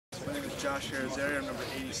Josh Irizarry. I'm number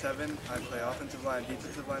 87. I play offensive line,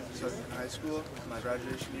 defensive line for Southern High School. My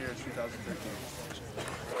graduation year is 2013.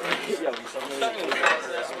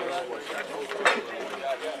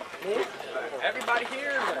 Everybody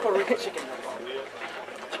here? Puerto Rican chicken.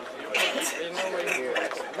 There's no way here.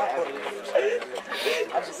 Not Puerto Rican.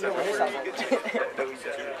 I just know where his house is.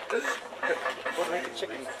 Puerto Rican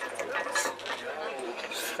chicken.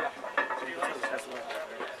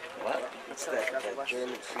 What? What's that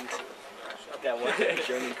German creatine? That what?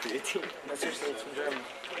 German creatine? No, seriously, it's from Germany.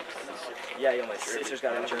 Yeah, yo, my sister's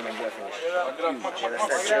got a German boyfriend. Yeah, that's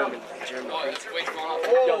that German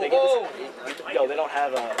creatine. Yo, they don't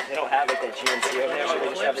have like that GNC over there, so they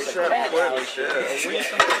just have this like bad shit.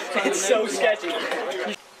 It's so sketchy.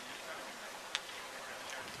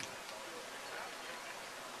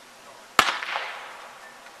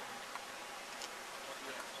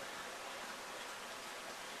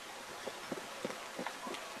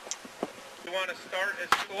 You want to start is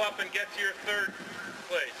go up and get to your third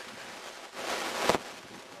place.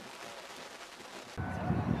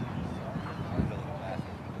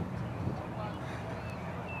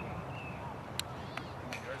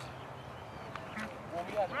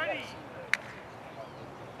 Ready.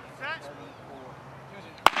 Set.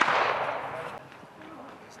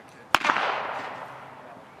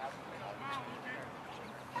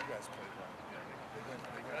 You guys played well.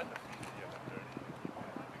 They got undefeated the other 30.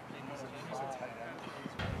 He's a tight end.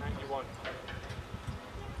 91.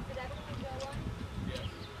 Did everyone go on? Yes.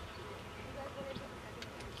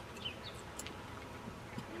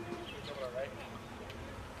 All right.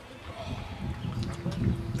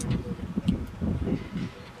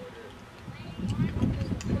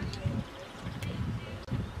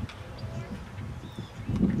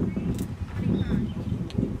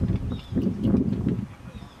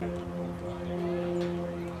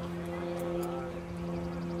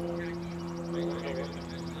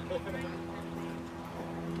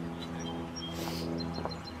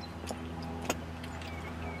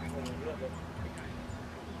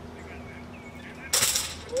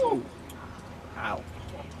 Whoa! Ow.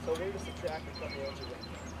 So maybe just subtract a couple inches.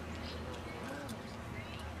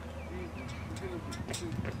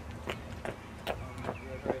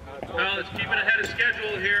 Well, let's keep it ahead of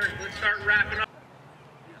schedule here. Let's start wrapping up.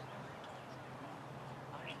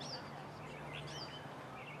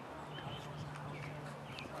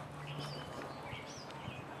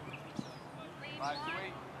 Lane 1,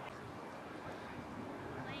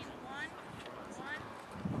 1,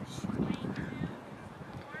 lane 2,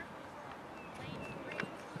 4, lane 3,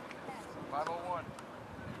 501.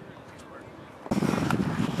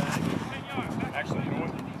 Actually, you know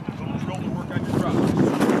what? A little drill to work on your drop.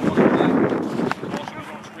 Ball should be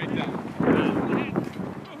going straight down.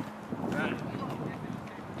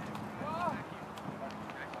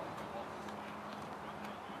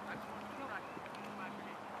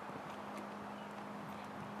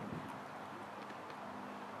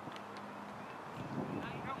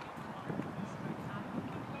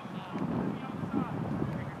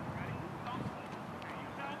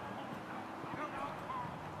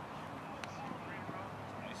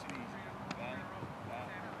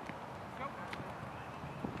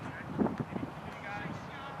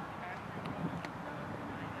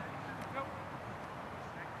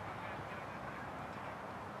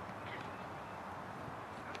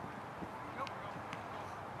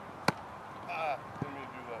 Didn't mean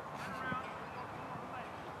to do that.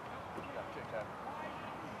 Got a kick out.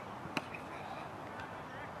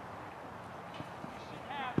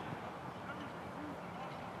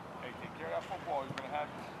 Hey, take care of that football. You're going to have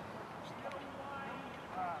this.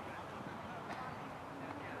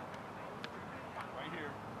 Right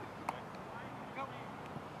here.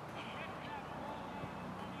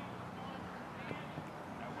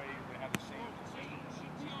 That way you're going to have the same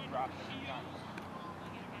drop every time.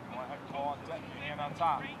 You want to have your ball on deck, your hand on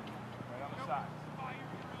top, right on the side.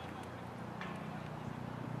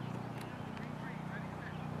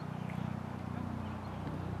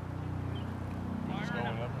 Just going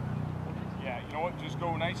up. Yeah, you know what? Just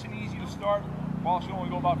go nice and easy to start. Ball should only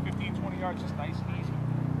go about 15-20 yards, just nice and easy.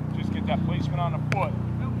 Just get that placement on the foot.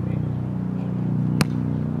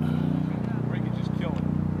 Or you can just kill it.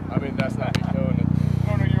 I mean, that's not me doing it.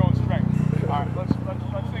 No, your own strength. All right, let's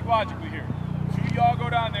think logically here. Two of y'all go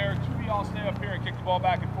down there, two of y'all stay up here and kick the ball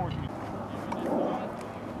back and forth.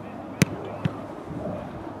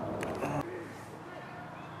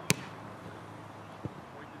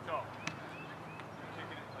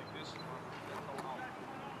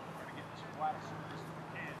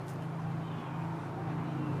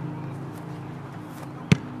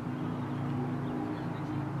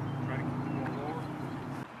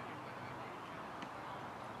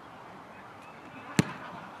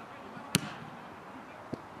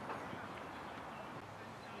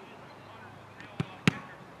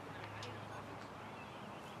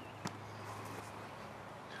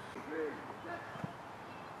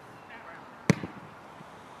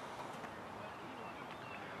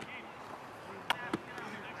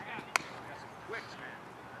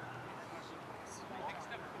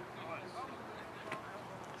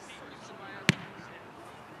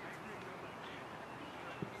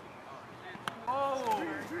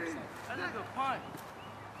 punt.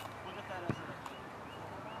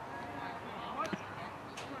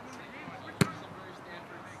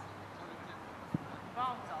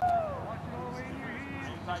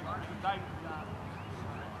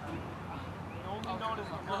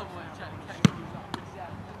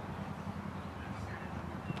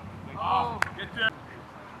 Oh, get there.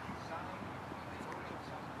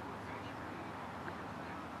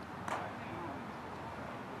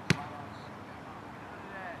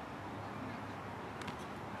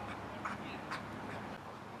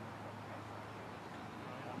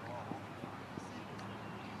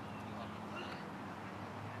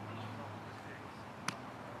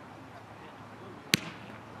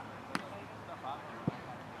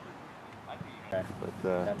 But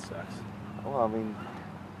That sucks. well, I mean,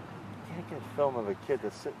 you can't get film of a kid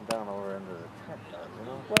that's sitting down over under the tent, you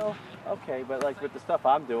know. Well, okay, but like with the stuff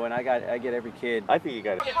I'm doing, I get every kid. I think you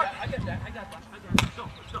got to. I get that.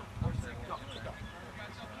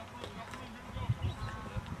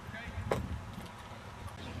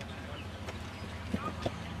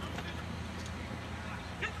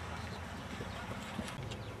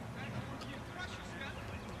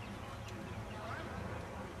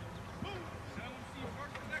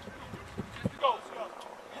 Go,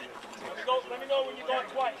 let's go. Let me know when you're going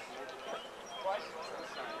twice.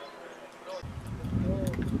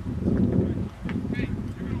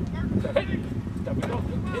 There we go.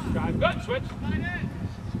 Hit drive. Good. Switch.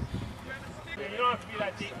 You don't have to be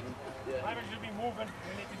that deep. Linemen should be moving.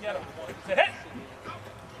 We need to get him. It's a hit.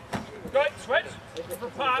 Good. Switch. For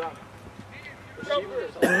pop. Go.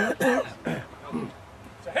 It's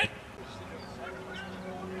a hit.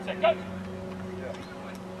 It's a good.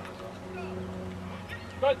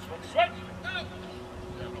 Good. Switch.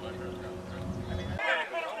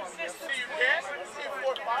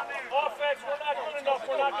 Offense, we're not good enough.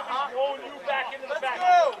 We're not going to be throwing you back into the back.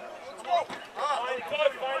 Let's go. Find a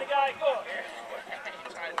good. Find a guy. Good.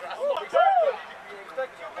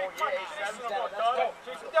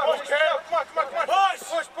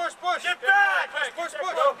 Push. Get back. Push.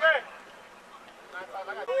 Okay.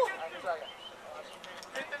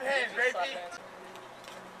 Get them hands, baby.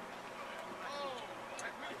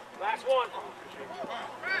 Last one. Here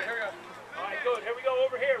we go. All right, good. Here we go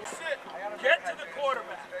over here. Get to the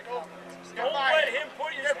quarterback. Don't let him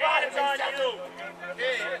put his hands on you.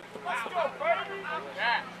 Let's go, baby.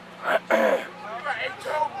 Yeah. Hey,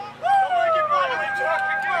 Joe. Somebody get by the way, Joe.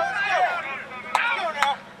 Let's go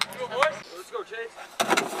now. Let's go, boys. Let's go, Chase.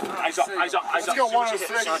 Eyes up. Let's go, See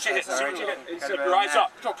what you hit. Keep your eyes up.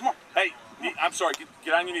 Joe, come on. Hey, I'm sorry.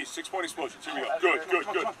 Get on your knees. 6-point explosions. Here we go. Good.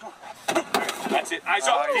 That's it. Eyes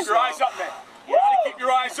up. Keep your eyes up, man. You gotta keep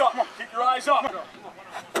your eyes up. Keep your eyes up.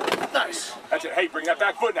 Nice. That's it. Hey, bring that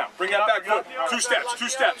back foot now. Bring that back foot. Two steps. Two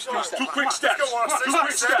quick steps. Two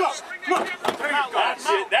quick steps.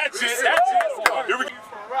 That's it. Here we go.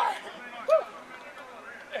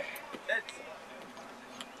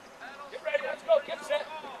 Get ready. Let's go. Get set.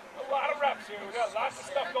 A lot of reps here. We got lots of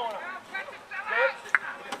stuff going on.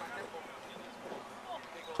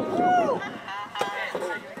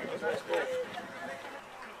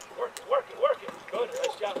 Work it. Good.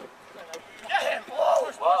 Nice job. Get him. Good.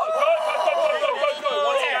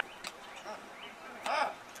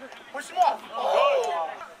 Push him off.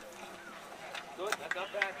 Good. That's not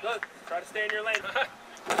bad. Good. Try to stay in your lane.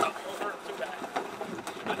 Don't hurt him too bad.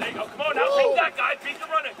 There you go. Come on now. Beat that guy. Beat the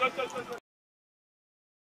runner. Good.